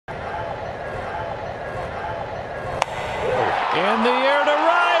In the air to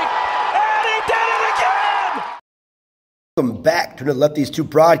right, and he did it again! Welcome back to the Lefties 2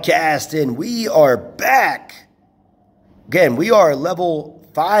 broadcast, and we are back. Again, we are level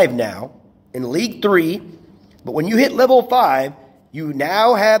 5 now in League 3, but when you hit level 5, you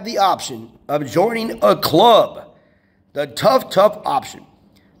now have the option of joining a club. The tough option.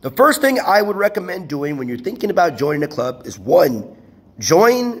 The first thing I would recommend doing when you're thinking about joining a club is, 1,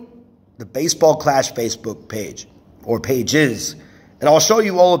 join the Baseball Clash Facebook page or pages. And I'll show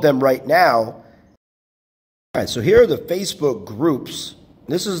you all of them right now. All right, so here are the Facebook groups.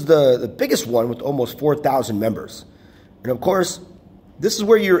 This is the biggest one with almost 4,000 members. And of course, this is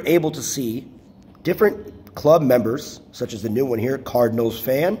where you're able to see different club members, such as the new one here, Cardinals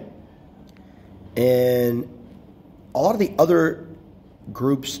fan, and a lot of the other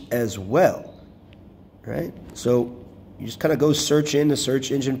groups as well, right? So you just kind of go search in the search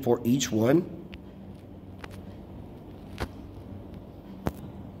engine for each one.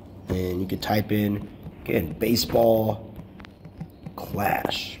 And you can type in, again, Baseball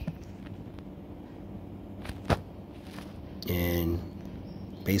Clash. And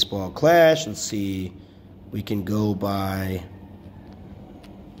Baseball Clash, let's see, we can go by,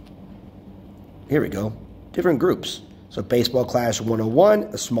 here we go, different groups. So Baseball Clash 101,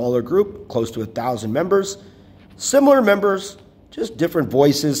 a smaller group, close to 1,000 members. Similar members, just different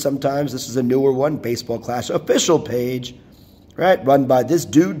voices sometimes. This is a newer one, Baseball Clash official page, right? Run by this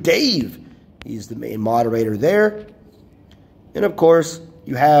dude, Dave. He's the main moderator there. And of course,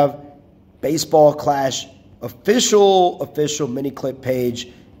 you have Baseball Clash official mini clip page,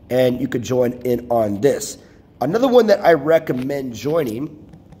 and you could join in on this. Another one that I recommend joining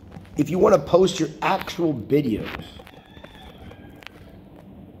if you want to post your actual videos.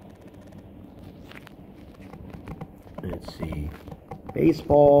 Let's see.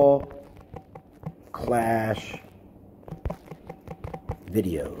 Baseball Clash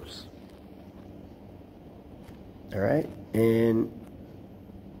videos. All right. And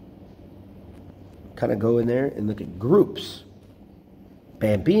kind of go in there and look at groups.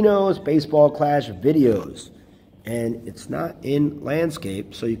 Bambinos, Baseball Clash videos. And it's not in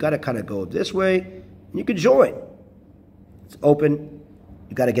landscape, so you got to kind of go this way, and you can join. It's open.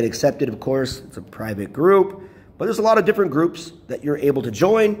 You got to get accepted, of course. It's a private group, but there's a lot of different groups that you're able to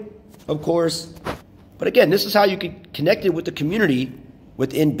join, of course. But again, this is how you can connect it with the community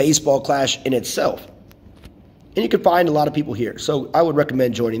within Baseball Clash in itself. And you can find a lot of people here. So I would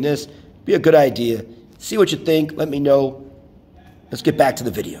recommend joining this. Be a good idea. See what you think. Let me know. Let's get back to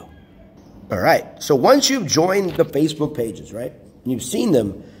the video. All right, so once you've joined the Facebook pages, right, and you've seen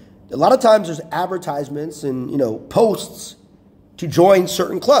them, a lot of times there's advertisements and, posts to join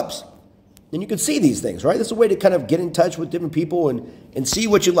certain clubs. And you can see these things, right? This is a way to kind of get in touch with different people and see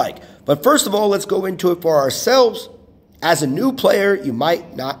what you like. But first of all, let's go into it for ourselves. As a new player, you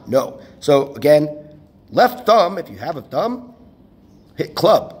might not know. So again, left thumb, if you have a thumb, hit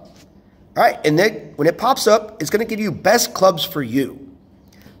club. All right, and then when it pops up, it's going to give you best clubs for you.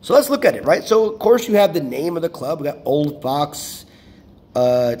 So let's look at it, right? So, of course, you have the name of the club. We got Old Fox,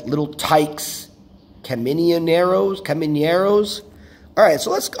 Little Tykes, Camineros. All right, so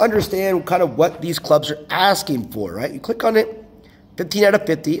let's understand kind of what these clubs are asking for, right? You click on it, 15 out of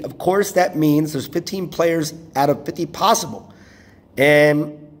 50. Of course, that means there's 15 players out of 50 possible.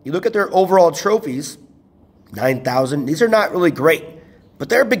 And you look at their overall trophies, 9,000. These are not really great, but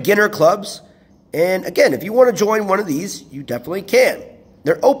they're beginner clubs. And, again, if you want to join one of these, you definitely can.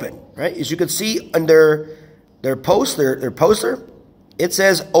 They're open, right? As you can see under their post, their poster, it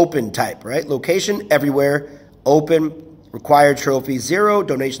says open type, right? Location everywhere, open, required trophy 0,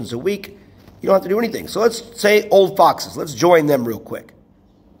 donations a week. You don't have to do anything. So let's say Old Foxes. Let's join them real quick.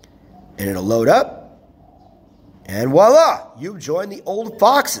 And it'll load up. And voila, you've joined the Old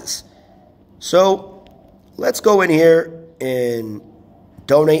Foxes. So let's go in here and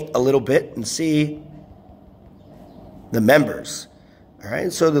donate a little bit and see the members. All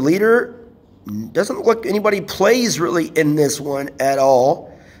right, so the leader doesn't look like anybody plays really in this one at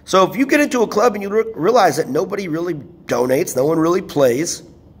all. So if you get into a club and you realize that nobody really donates, no one really plays,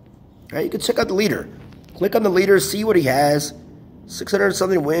 right, you can check out the leader. Click on the leader, see what he has.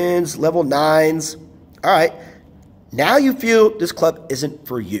 600-something wins, level 9s. All right, now you feel this club isn't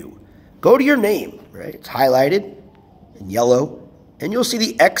for you. Go to your name, right? It's highlighted in yellow, and you'll see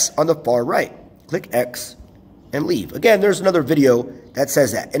the X on the far right. Click X and leave. Again, there's another video that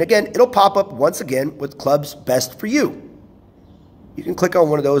says that. And again, it'll pop up once again with clubs best for you. You can click on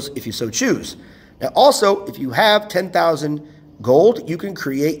one of those if you so choose. Now also, if you have 10,000 gold, you can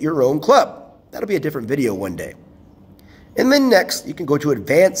create your own club. That'll be a different video one day. And then next, you can go to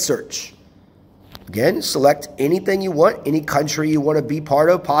advanced search. Again, select anything you want, any country you want to be part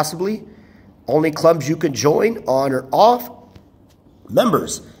of, possibly. Only clubs you can join, on or off.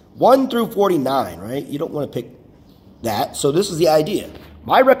 Members, 1 through 49, right? You don't want to pick that. So this is the idea.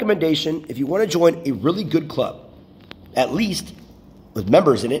 My recommendation, if you want to join a really good club, at least with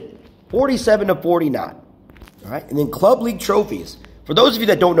members in it, 47 to 49. All right? And then Club League trophies. For those of you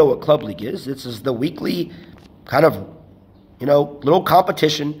that don't know what Club League is, this is the weekly kind of, little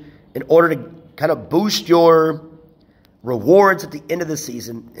competition in order to kind of boost your rewards at the end of the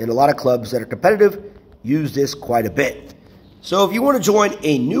season. And a lot of clubs that are competitive use this quite a bit. So if you want to join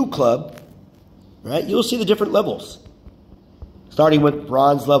a new club, right, you'll see the different levels. Starting with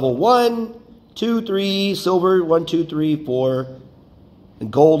bronze level 1, 2, 3, silver 1, 2, 3, 4,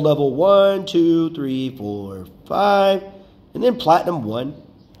 and gold level 1, 2, 3, 4, 5, and then platinum 1,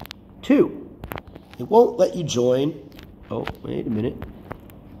 2. It won't let you join. Oh, wait a minute.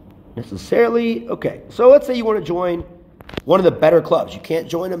 Necessarily. Okay, so let's say you want to join one of the better clubs. You can't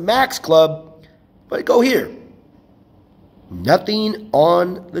join a max club, but go here. Nothing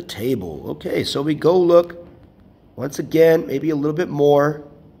on the table. Okay, so we go look. Once again, maybe a little bit more.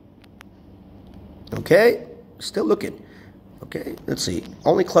 Okay, still looking. Okay, let's see.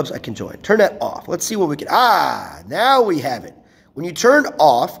 Only clubs I can join. Turn that off. Let's see what we can. Now we have it. When you turn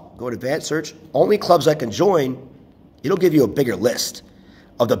off, go to advanced search, only clubs I can join, it'll give you a bigger list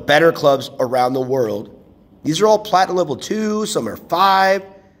of the better clubs around the world. These are all platinum level 2, some are 5,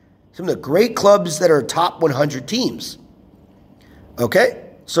 some of the great clubs that are top 100 teams. Okay,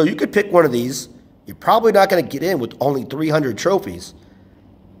 so you could pick one of these. You're probably not going to get in with only 300 trophies.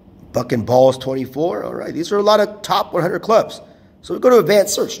 Buck and Balls 24. All right, these are a lot of top 100 clubs. So we go to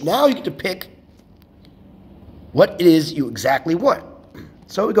advanced search. Now you get to pick what it is you exactly want.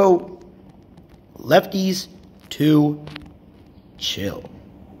 So we go lefties to chill.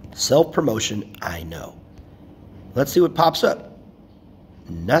 Self-promotion, I know. Let's see what pops up.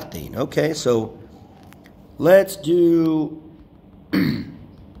 Nothing. Okay, so let's do...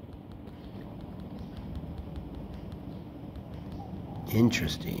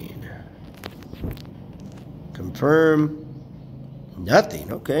 Interesting. Confirm.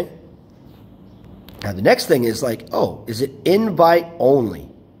 Nothing. Okay. Now the next thing is like, oh, is it invite only?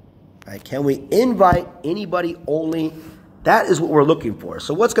 Right? Can we invite anybody only? That is what we're looking for.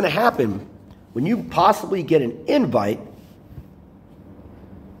 So what's going to happen when you possibly get an invite,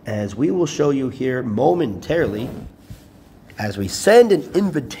 as we will show you here momentarily, as we send an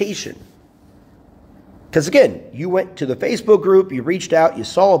invitation. Because again, you went to the Facebook group, you reached out, you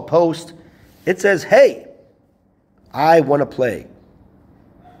saw a post. It says, hey, I want to play.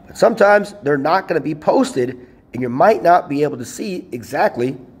 But sometimes they're not going to be posted, and you might not be able to see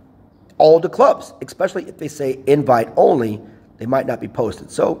exactly all the clubs, especially if they say invite only, they might not be posted.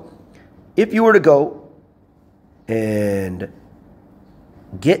 So if you were to go and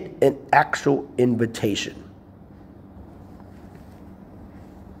get an actual invitation,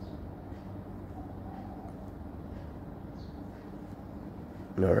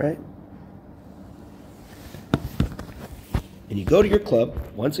 all right. And you go to your club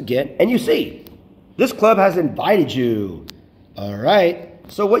once again, and you see this club has invited you. All right.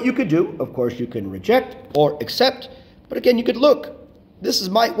 So what you could do, of course, you can reject or accept. But again, you could look. This is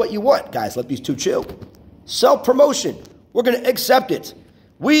what you want, guys. Let these two chill. Self-promotion. We're going to accept it.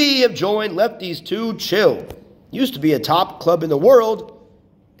 We have joined Lefties to Chill. Used to be a top club in the world.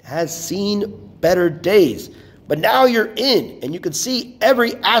 Has seen better days. But now you're in, and you can see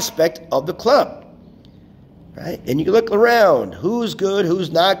every aspect of the club, right? And you can look around. Who's good,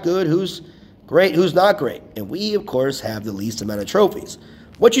 who's not good, who's great, who's not great. And we, of course, have the least amount of trophies.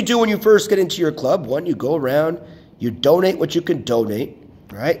 What you do when you first get into your club, one, you go around, you donate what you can donate,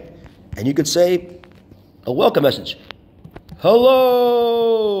 right? And you could say a welcome message.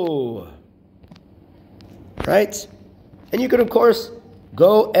 Hello, right? And you could, of course,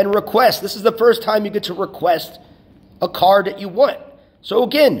 go and request. This is the first time you get to request a card that you want. So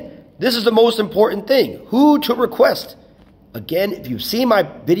again, this is the most important thing. Who to request. Again, if you've seen my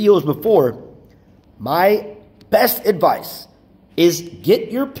videos before, my best advice is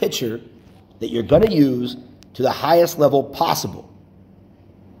get your picture that you're going to use to the highest level possible.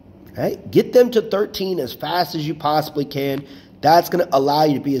 Right? Get them to 13 as fast as you possibly can. That's going to allow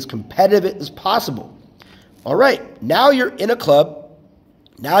you to be as competitive as possible. All right, now you're in a club.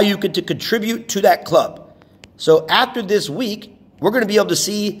 Now you get to contribute to that club. So after this week, we're going to be able to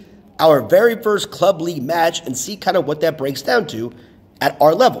see our very first club league match and see kind of what that breaks down to at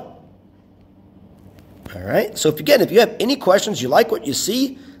our level. All right. So if you have any questions, you like what you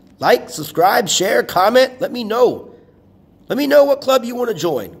see, like, subscribe, share, comment, let me know. Let me know what club you want to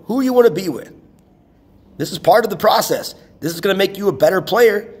join, who you want to be with. This is part of the process. This is going to make you a better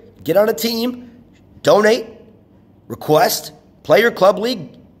player. Get on a team, donate, request, play your club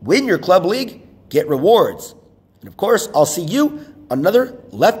league, win your club league, get rewards. And of course, I'll see you on another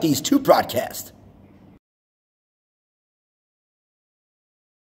Lefties 2 broadcast.